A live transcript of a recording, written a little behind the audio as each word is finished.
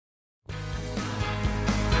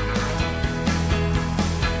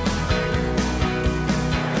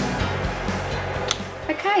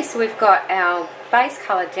so we've got our base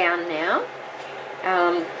colour down now.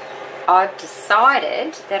 I've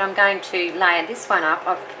decided that I'm going to layer this one up.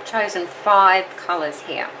 I've chosen 5 colours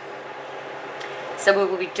here. So we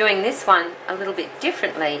will be doing this one a little bit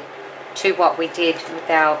differently to what we did with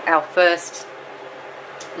our first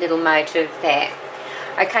little motive there.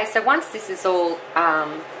 Okay, so once this is all,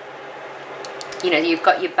 you know, you've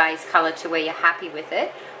got your base colour to where you're happy with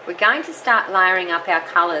it, we're going to start layering up our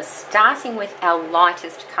colours, starting with our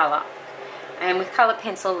lightest colour. And with colour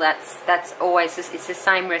pencil, that's always, it's the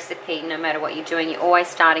same recipe no matter what you're doing. You're always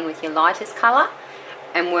starting with your lightest colour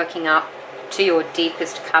and working up to your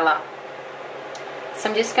deepest colour. So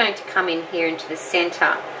I'm just going to come in here into the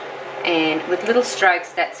centre, and with little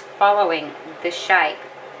strokes that's following the shape.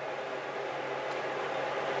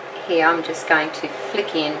 Here I'm just going to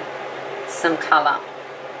flick in some colour.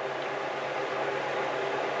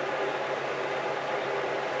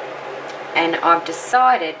 And I've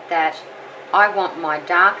decided that I want my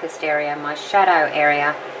darkest area, my shadow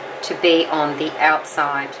area, to be on the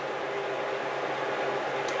outside.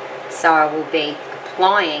 So I will be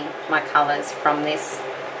applying my colours from this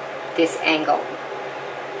angle.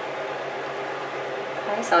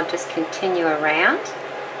 Okay, so I'll just continue around.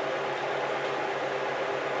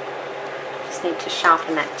 Just need to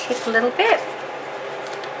sharpen that tip a little bit.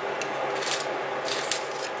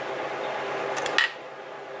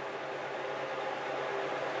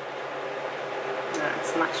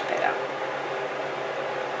 Much better.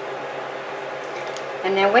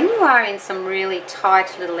 And now when you are in some really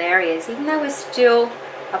tight little areas, even though we're still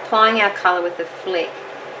applying our colour with a flick,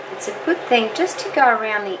 it's a good thing just to go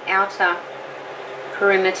around the outer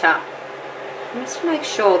perimeter and just make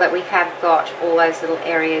sure that we have got all those little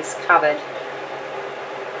areas covered.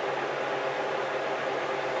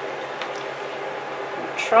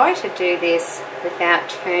 And try to do this without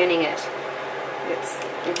turning it. It's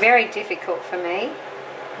very difficult for me.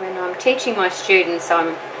 When I'm teaching my students,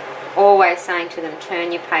 I'm always saying to them,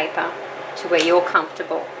 turn your paper to where you're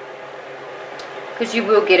comfortable, because you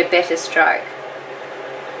will get a better stroke.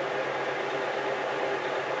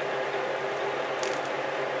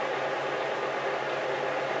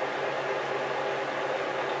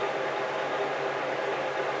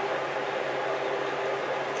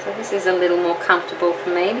 So this is a little more comfortable for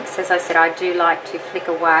me because, as I said, I do like to flick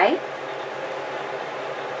away.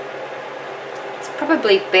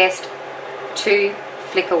 Probably best to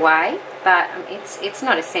flick away, but it's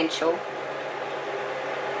not essential.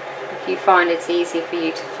 If you find it's easier for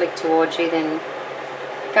you to flick towards you, then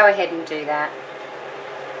go ahead and do that.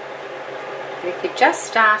 But if you're just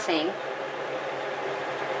starting,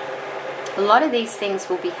 a lot of these things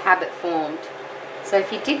will be habit formed. So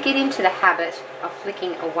if you did get into the habit of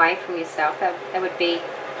flicking away from yourself, that would be,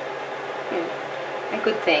 you know, a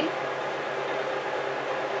good thing.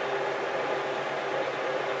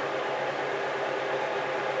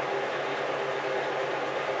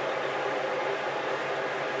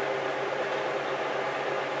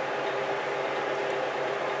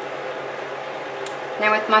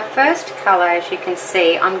 Now with my first colour, as you can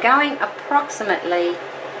see, I'm going approximately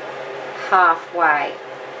halfway.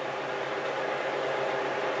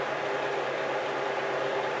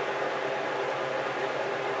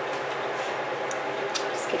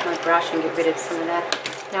 Just get my brush and get rid of some of that.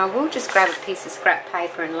 Now I will just grab a piece of scrap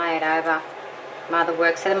paper and lay it over my other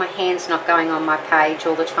work so that my hand's not going on my page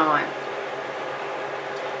all the time.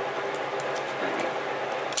 Okay.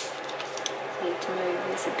 Need to move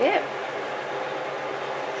this a bit.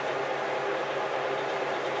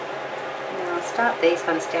 Start these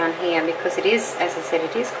ones down here because it is, as I said,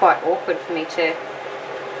 it is quite awkward for me to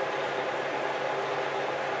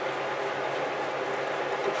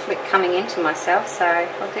flick coming into myself, so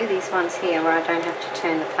I'll do these ones here where I don't have to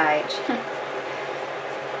turn the page.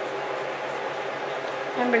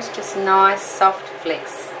 Remember, it's just nice soft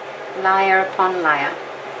flicks, layer upon layer.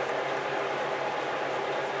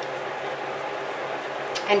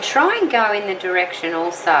 And try and go in the direction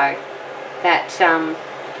also that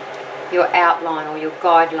your outline or your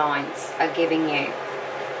guidelines are giving you.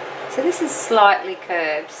 So this is slightly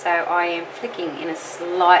curved, so I am flicking in a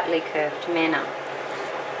slightly curved manner.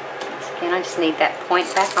 Once again, I just need that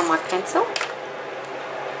point back on my pencil.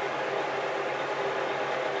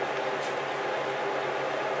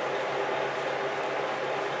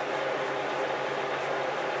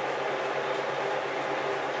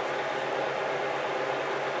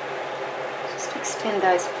 Just extend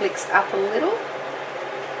those flicks up a little.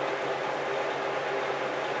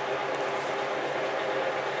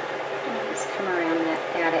 Come around that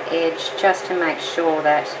outer edge just to make sure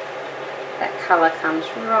that that colour comes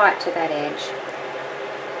right to that edge.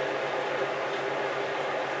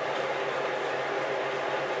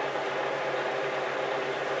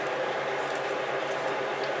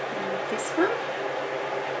 this one.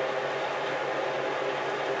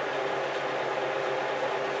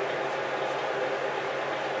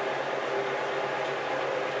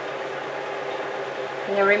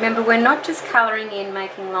 Now remember, we're not just colouring in,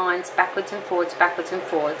 making lines backwards and forwards,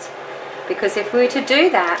 because if we were to do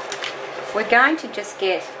that, we're going to just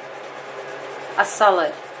get a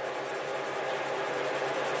solid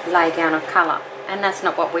lay down of colour, and that's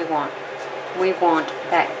not what we want. We want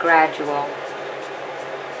that gradual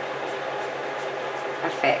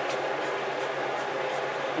effect.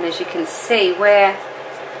 And as you can see, where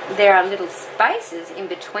there are little spaces in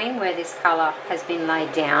between where this colour has been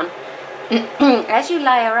laid down, as you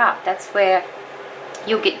layer up, that's where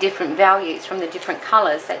you'll get different values from the different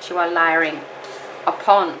colours that you are layering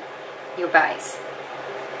upon your base.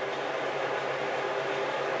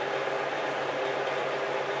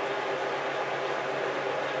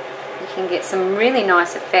 You can get some really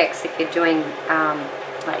nice effects if you're doing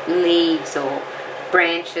like leaves or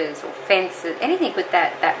branches or fences, anything with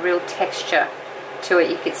that real texture to it.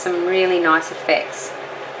 You get some really nice effects.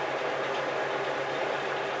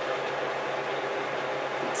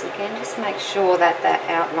 Once again, just make sure that that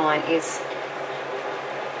outline is,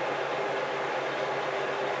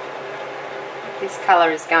 this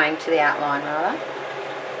colour is going to the outline rather.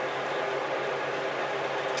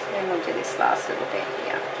 And we'll do this last little bit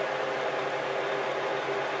here.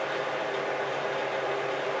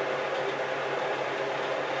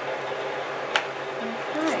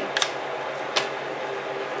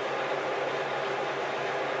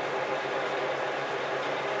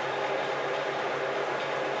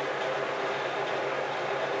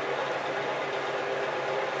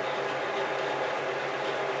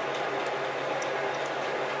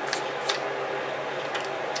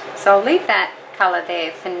 So I'll leave that colour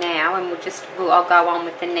there for now, and I'll go on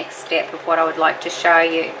with the next step of what I would like to show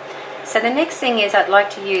you. So the next thing is I'd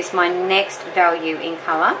like to use my next value in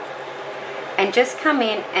colour and just come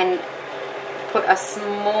in and put a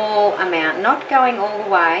small amount, not going all the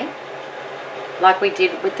way like we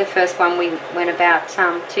did with the first one. We went about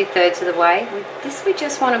 2/3 of the way. With this we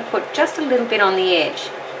just want to put just a little bit on the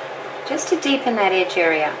edge, just to deepen that edge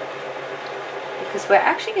area, because we're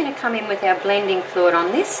actually going to come in with our blending fluid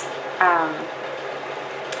on this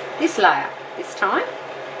this layer this time.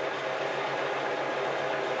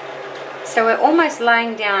 So we're almost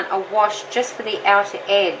laying down a wash just for the outer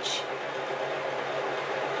edge.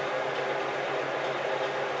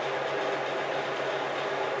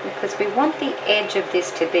 Because we want the edge of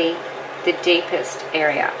this to be the deepest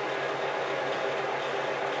area.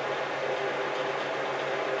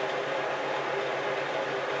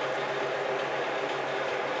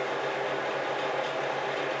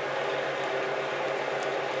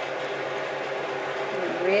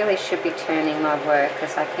 Really should be turning my work,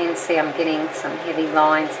 because I can see I'm getting some heavy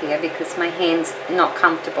lines here because my hand's not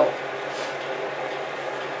comfortable.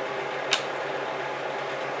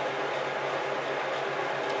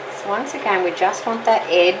 So once again, we just want that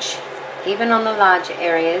edge, even on the larger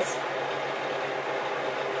areas.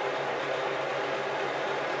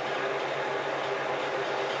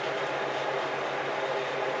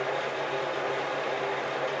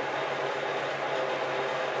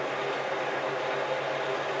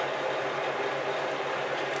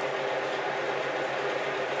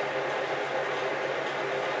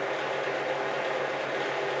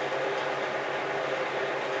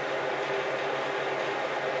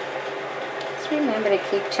 Remember to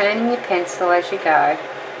keep turning your pencil as you go,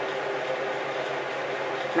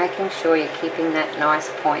 making sure you're keeping that nice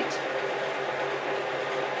point.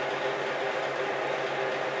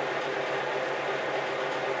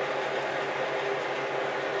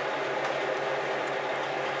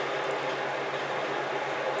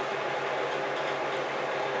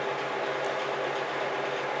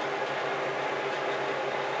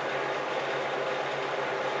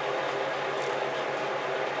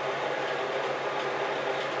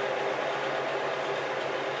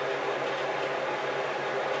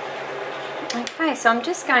 Okay, so I'm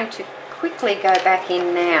just going to quickly go back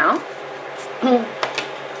in now.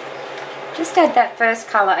 Just add that first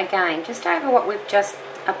colour again, just over what we've just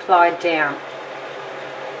applied down.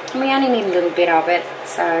 And we only need a little bit of it,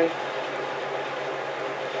 so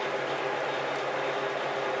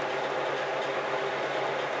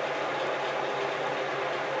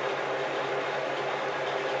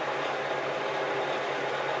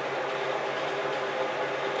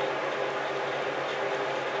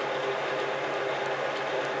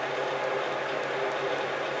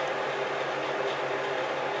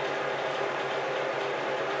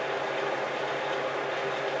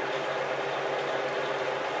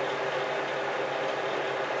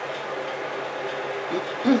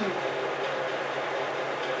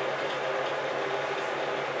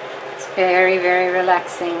Very, very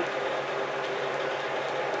relaxing.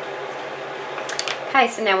 Okay,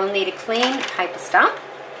 so now we'll need a clean paper stump,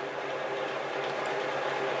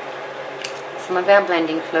 some of our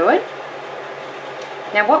blending fluid.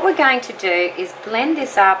 Now what we're going to do is blend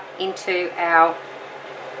this up into our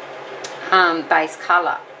base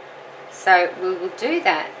colour. So we will do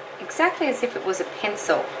that exactly as if it was a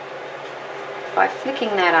pencil by flicking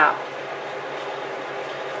that up.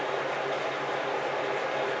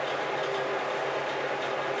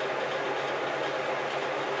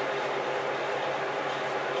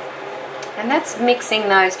 And that's mixing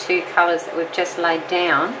those two colours that we've just laid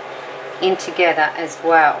down in together as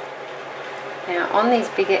well. Now on these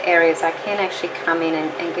bigger areas I can actually come in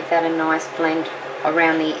and give that a nice blend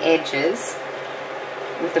around the edges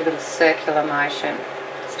with a little circular motion,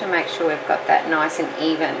 just to make sure we've got that nice and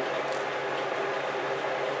even.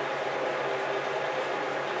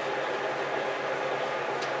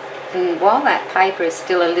 And while that paper is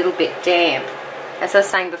still a little bit damp, as I was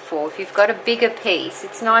saying before, if you've got a bigger piece,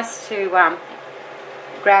 it's nice to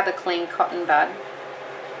grab a clean cotton bud,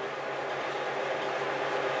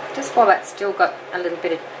 just while that's still got a little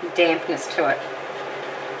bit of dampness to it.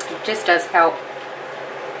 It just does help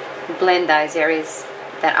blend those areas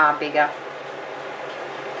that are bigger.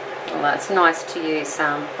 Well, it's nice to use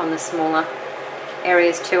on the smaller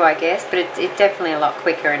areas too, I guess, but it's definitely a lot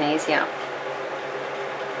quicker and easier.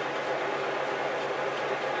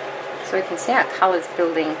 So we can see our colours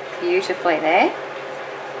building beautifully there.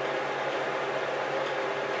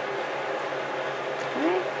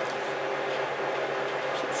 Okay.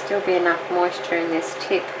 Should still be enough moisture in this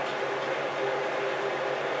tip.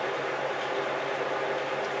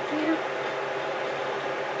 Yeah.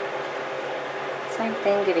 Same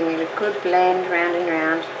thing, giving it a good blend round and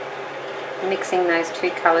round, mixing those two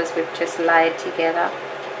colours we've just laid together.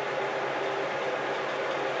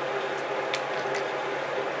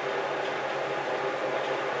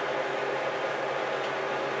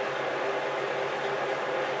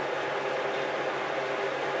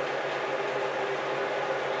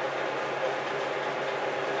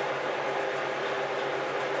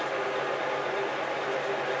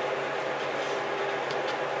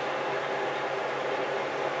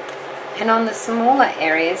 And on the smaller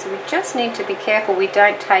areas, we just need to be careful we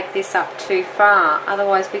don't take this up too far,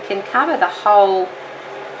 otherwise we can cover the whole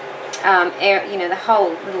the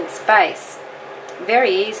whole little space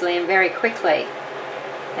very easily and very quickly,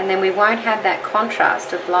 and then we won't have that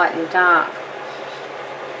contrast of light and dark.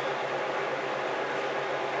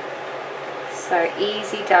 So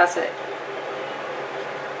easy does it.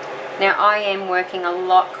 Now I am working a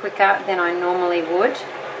lot quicker than I normally would,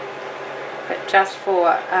 but just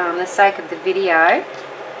for the sake of the video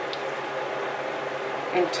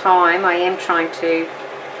and time, I am trying to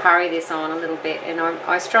hurry this on a little bit, and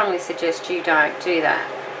I strongly suggest you don't do that.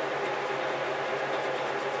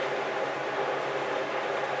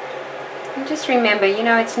 And just remember,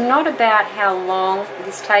 it's not about how long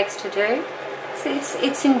this takes to do.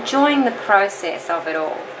 It's enjoying the process of it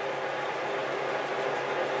all.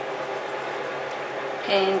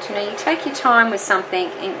 And you take your time with something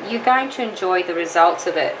and you're going to enjoy the results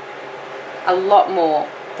of it a lot more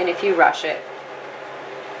than if you rush it.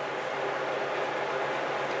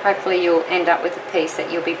 Hopefully you'll end up with a piece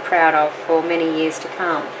that you'll be proud of for many years to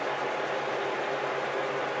come.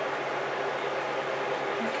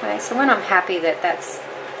 Okay, so when I'm happy that that's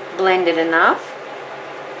blended enough,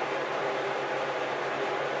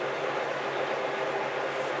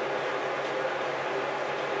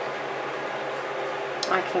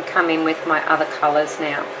 I can come in with my other colours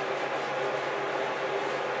now.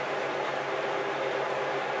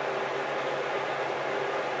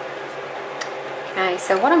 Okay,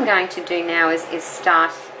 so what I'm going to do now is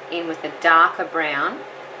start in with a darker brown,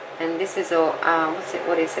 and this is all,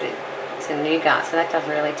 what is it? It's a nougat, so that doesn't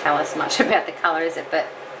really tell us much about the colour, is it? But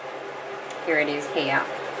here it is here.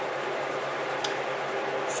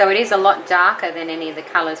 So it is a lot darker than any of the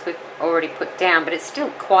colours we've already put down, but it's still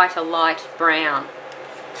quite a light brown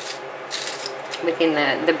within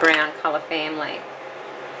the brown colour family.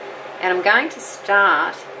 And I'm going to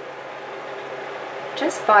start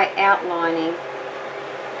just by outlining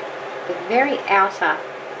the very outer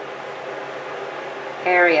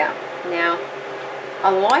area. Now I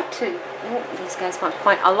like to, this goes my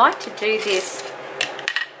point, I like to do this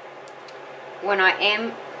when I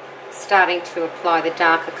am starting to apply the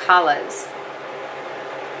darker colours,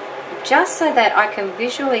 just so that I can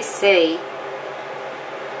visually see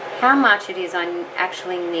how much it is I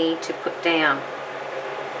actually need to put down.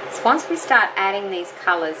 So once we start adding these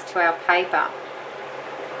colours to our paper,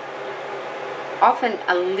 often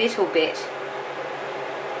a little bit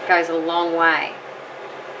goes a long way.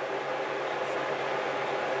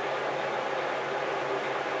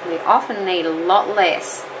 We often need a lot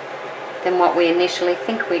less than what we initially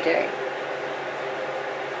think we do.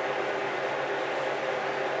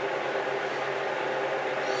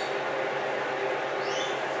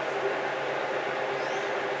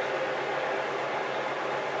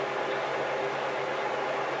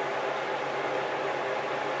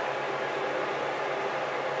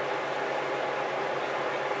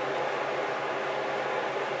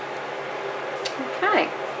 Okay,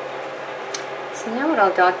 so now what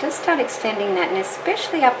I'll do, I'll just start extending that, and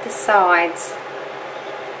especially up the sides,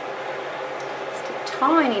 just a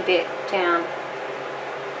tiny bit down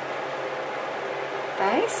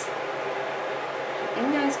base,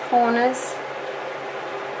 in those corners,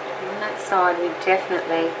 on that side we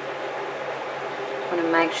definitely want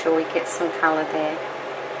to make sure we get some colour there.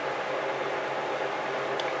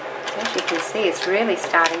 As you can see, it's really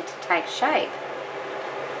starting to take shape.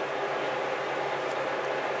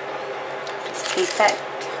 Keep that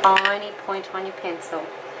tiny point on your pencil.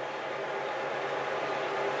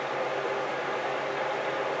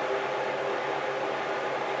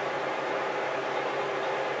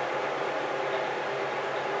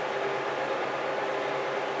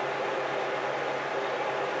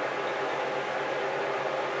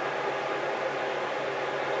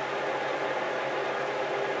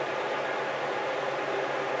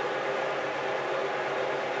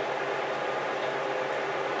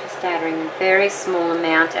 Scattering a very small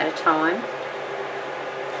amount at a time.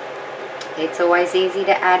 It's always easy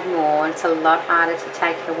to add more, it's a lot harder to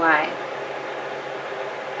take it away.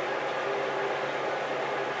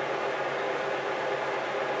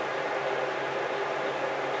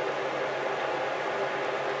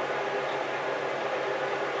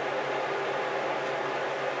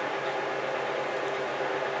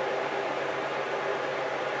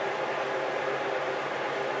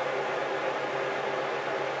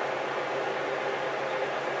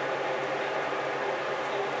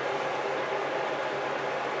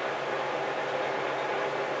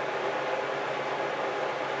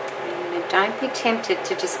 Don't be tempted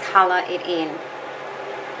to just colour it in.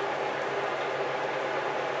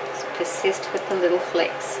 Just persist with the little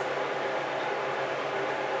flicks.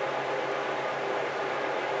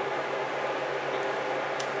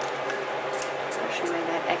 Brush away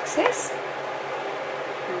that excess.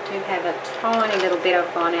 I do have a tiny little bit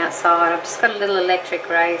I've gone outside. I've just got a little electric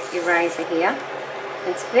eraser here.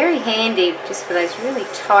 It's very handy just for those really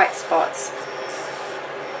tight spots.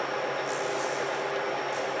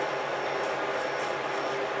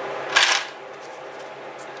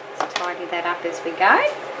 Tidy that up as we go.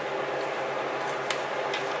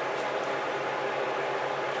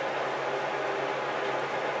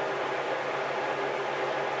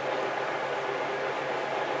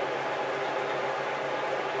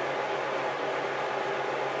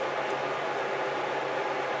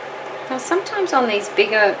 Now sometimes on these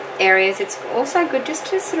bigger areas it's also good just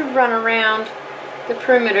to sort of run around the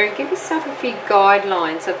perimeter and give yourself a few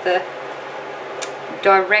guidelines of the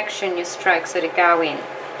direction your strokes are to go in.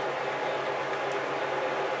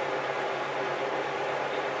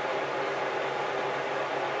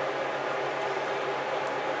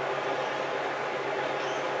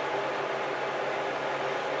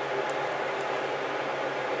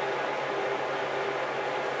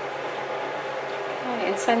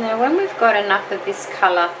 And so now when we've got enough of this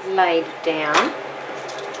colour laid down,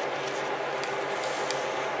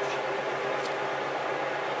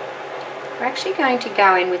 we're actually going to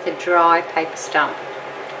go in with a dry paper stump,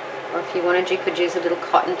 or if you wanted you could use a little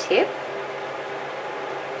cotton tip.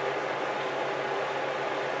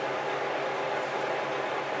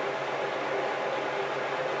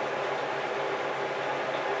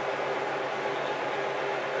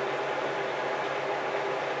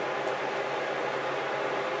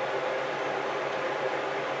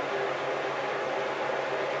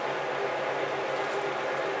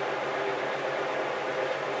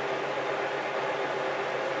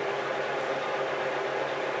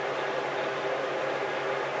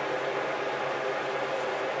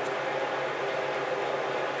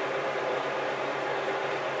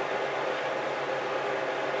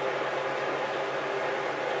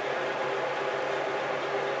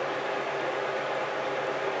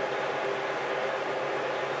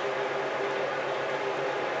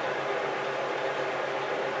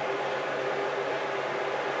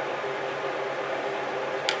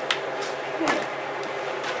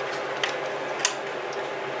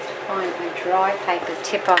 Find a dry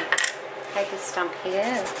paper stump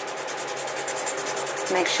here.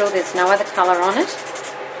 Make sure there's no other colour on it.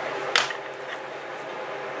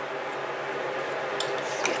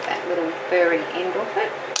 Get furry end of it.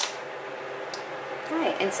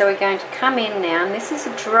 Okay, and so we're going to come in now, and this is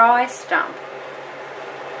a dry stump,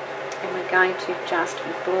 and we're going to just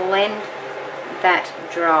blend that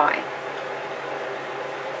dry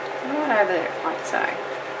right over there, like so.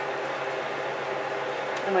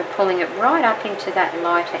 And we're pulling it right up into that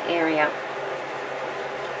lighter area.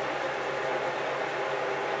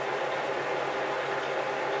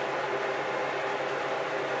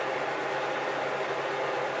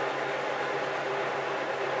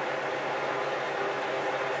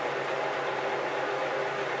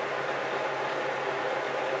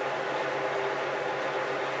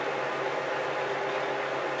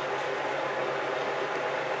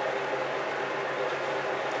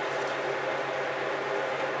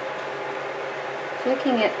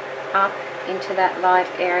 Flicking it up into that light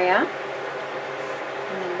area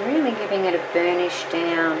and then really giving it a burnish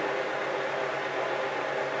down.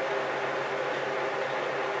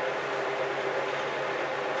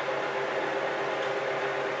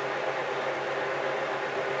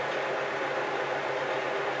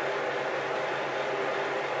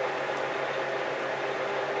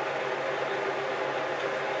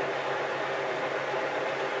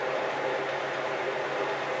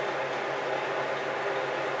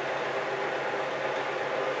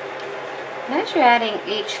 And as you're adding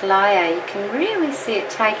each layer, you can really see it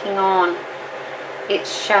taking on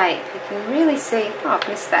its shape. You can really see, oh, I've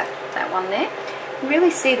missed that one there. You can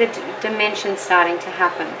really see the dimension starting to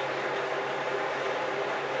happen.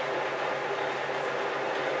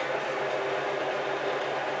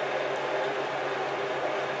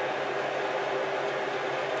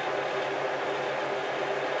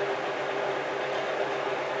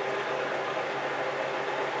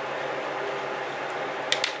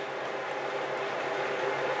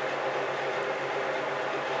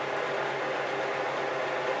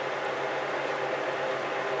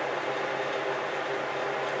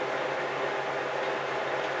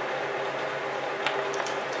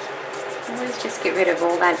 Always just get rid of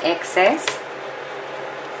all that excess.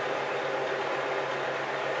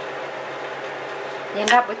 You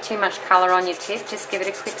end up with too much colour on your tip, just give it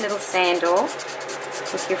a quick little sand off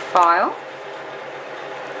with your file.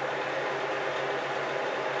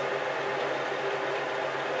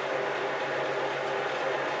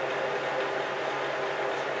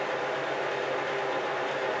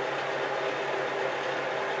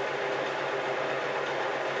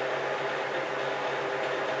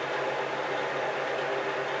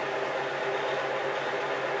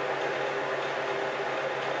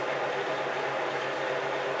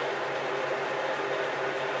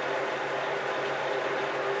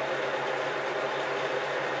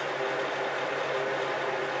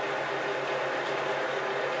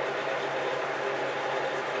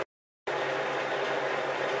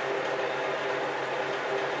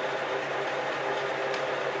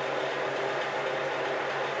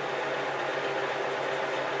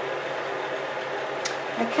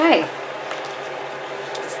 Okay,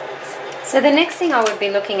 so the next thing I would be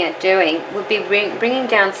looking at doing would be bringing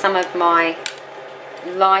down some of my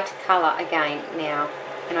light colour again now,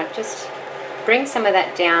 and I just bring some of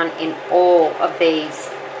that down in all of these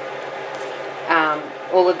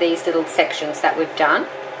little sections that we've done,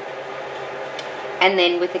 and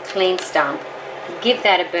then with a clean stump give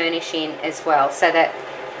that a burnish in as well, so that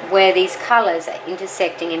where these colours are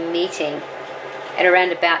intersecting and meeting at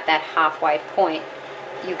around about that halfway point,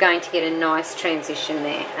 you're going to get a nice transition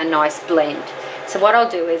there, a nice blend. So what I'll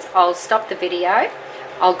do is I'll stop the video,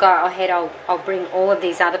 I'll go ahead, I'll bring all of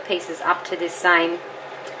these other pieces up to this same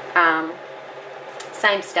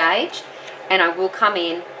stage, and I will come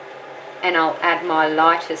in and I'll add my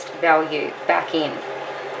lightest value back in.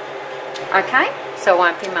 Okay, so it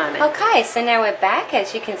won't be a moment. Okay, so now we're back.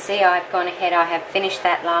 As you can see, I've gone ahead, I have finished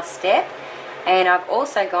that last step, and I've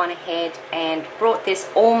also gone ahead and brought this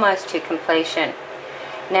almost to completion.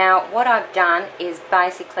 Now what I've done is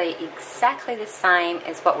basically exactly the same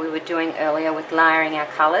as what we were doing earlier with layering our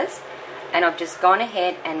colours, and I've just gone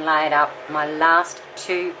ahead and layered up my last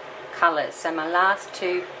two colours, so my last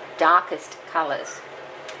two darkest colours.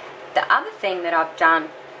 The other thing that I've done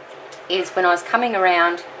is when I was coming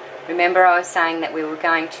around, remember I was saying that we were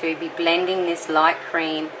going to be blending this light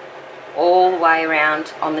cream all the way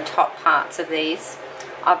around on the top parts of these.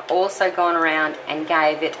 I've also gone around and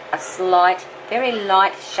gave it a slight, very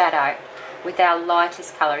light shadow with our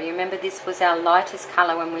lightest colour. You remember this was our lightest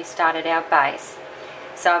colour when we started our base.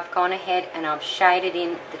 So I've gone ahead and I've shaded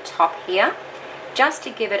in the top here just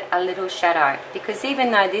to give it a little shadow, because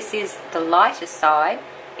even though this is the lighter side,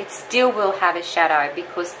 it still will have a shadow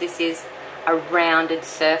because this is a rounded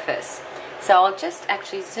surface. So I'll just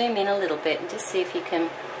actually zoom in a little bit and just see if you can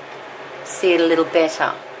see it a little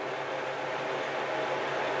better.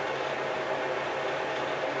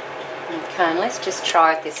 Okay, and let's just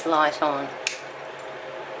try with this light on.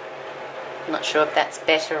 I'm not sure if that's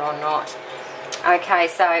better or not. Okay,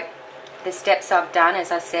 so the steps I've done,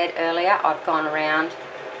 as I said earlier, I've gone around,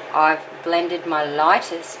 I've blended my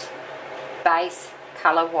lightest base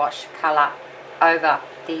colour wash colour over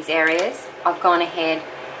these areas. I've gone ahead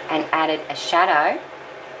and added a shadow,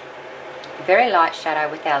 a very light shadow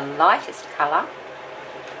with our lightest colour,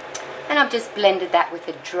 and I've just blended that with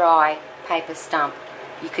a dry paper stump.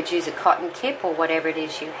 You could use a cotton tip or whatever it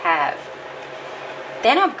is you have.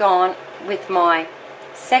 Then I've gone with my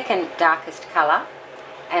second darkest colour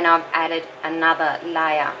and I've added another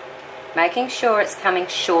layer, making sure it's coming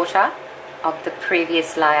shorter of the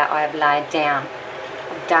previous layer I have laid down.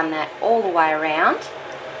 I've done that all the way around,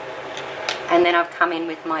 and then I've come in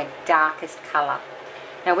with my darkest colour.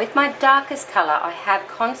 Now with my darkest colour I have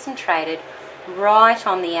concentrated right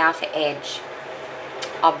on the outer edge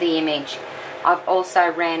of the image. I've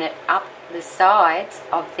also ran it up the sides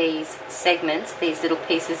of these segments, these little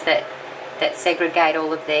pieces that segregate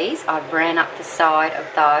all of these. I've ran up the side of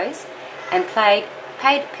those and paid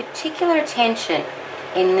particular attention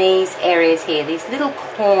in these areas here, these little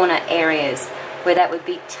corner areas where that would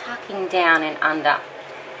be tucking down and under.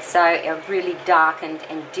 So I've really darkened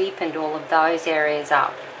and deepened all of those areas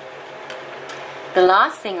up. The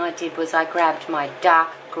last thing I did was I grabbed my dark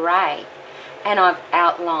grey and I've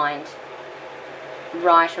outlined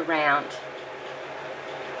right around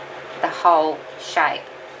the whole shape.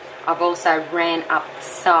 I've also ran up the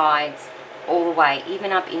sides all the way,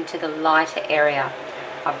 even up into the lighter area.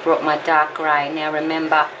 I've brought my dark grey. Now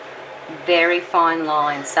remember, very fine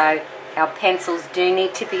lines, so our pencils do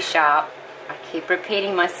need to be sharp. I keep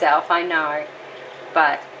repeating myself, I know,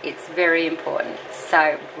 but it's very important.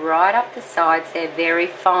 So right up the sides there, very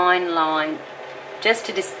fine line, just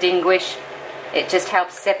to distinguish. It just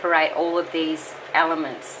helps separate all of these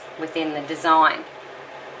elements within the design.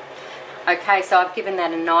 Okay, so I've given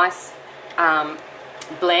that a nice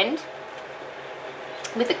blend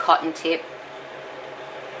with a cotton tip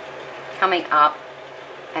coming up,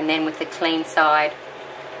 and then with the clean side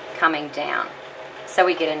coming down, so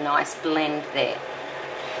we get a nice blend there.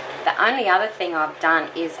 The only other thing I've done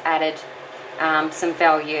is added some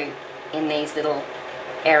value in these little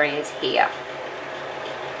areas here.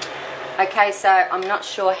 Okay, so I'm not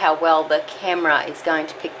sure how well the camera is going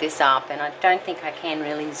to pick this up, and I don't think I can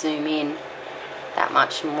really zoom in that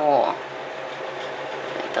much more.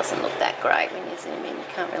 It doesn't look that great when you zoom in, you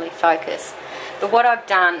can't really focus. But what I've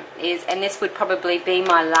done is, and this would probably be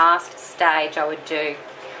my last stage I would do,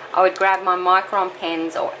 I would grab my Micron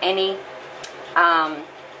pens or any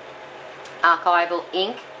archival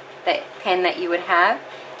ink, that pen that you would have,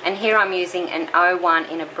 and here I'm using an 01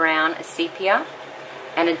 in a brown, a sepia,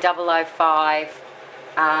 and a 005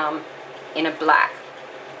 in a black.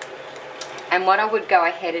 And what I would go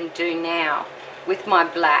ahead and do now with my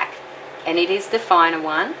black, and it is the finer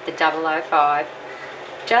one, the 005,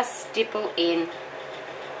 just stipple in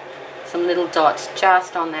some little dots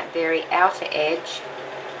just on that very outer edge.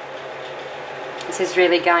 This is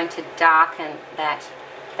really going to darken that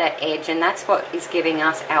edge, and that's what is giving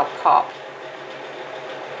us our pop.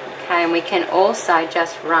 Okay, and we can also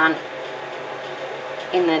just run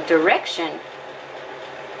in the direction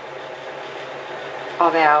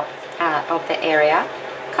of our of the area,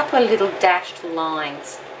 a couple of little dashed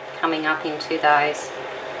lines coming up into those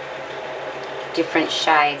different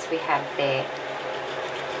shades we have there.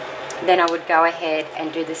 Then I would go ahead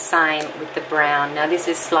and do the same with the brown. Now this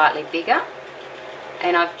is slightly bigger,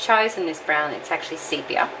 and I've chosen this brown, it's actually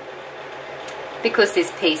sepia, because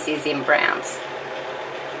this piece is in browns.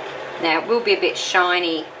 Now it will be a bit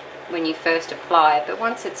shiny when you first apply it, but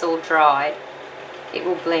once it's all dried it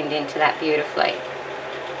will blend into that beautifully.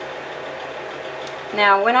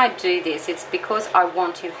 Now when I do this, it's because I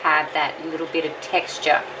want to have that little bit of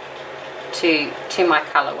texture to my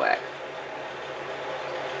colour work.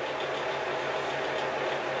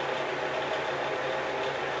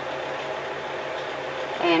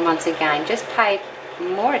 And once again, just pay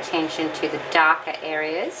more attention to the darker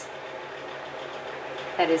areas.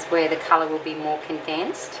 That is where the colour will be more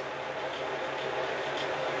condensed.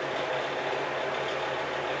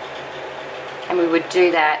 And we would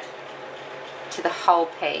do that to the whole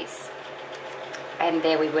piece, and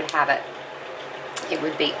there we would have it. It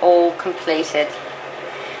would be all completed.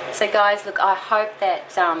 So guys, look, I hope that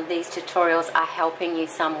these tutorials are helping you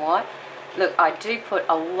somewhat. Look, I do put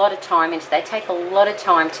a lot of time into, they take a lot of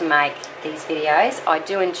time to make these videos. I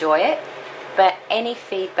do enjoy it, but any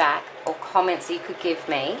feedback or comments you could give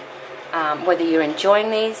me whether you're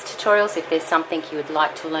enjoying these tutorials, if there's something you would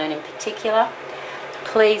like to learn in particular.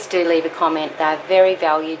 Please do leave a comment. They're very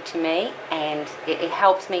valued to me, and it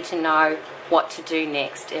helps me to know what to do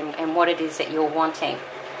next and what it is that you're wanting.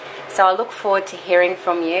 So I look forward to hearing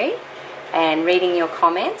from you and reading your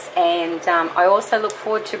comments, and I also look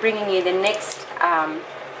forward to bringing you the next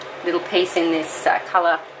little piece in this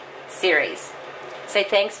colour series. So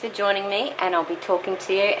thanks for joining me, and I'll be talking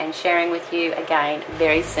to you and sharing with you again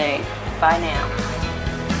very soon. Bye now.